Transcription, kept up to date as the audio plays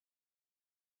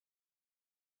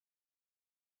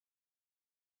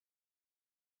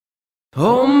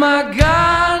Oh my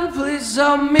God, please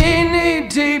help me knee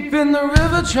deep in the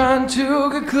river trying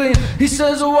to get clean. He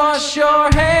says wash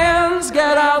your hands,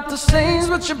 get out the stains,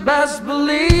 but you best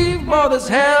believe, boy, there's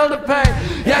hell to pay.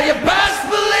 Yeah, you best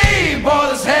believe, boy,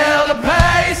 there's hell to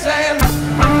pay. Saying,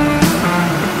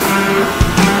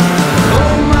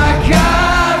 oh my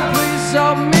God, please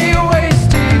help me waist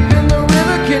deep in the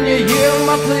river, can you hear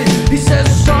my plea? He says,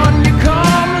 son, you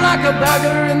come like a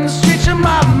beggar in the street, you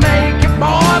might make it,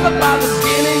 boy, but by the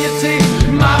skin of your teeth.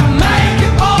 Might make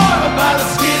it, boy, but by the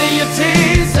skin of your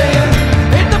teeth. Saying,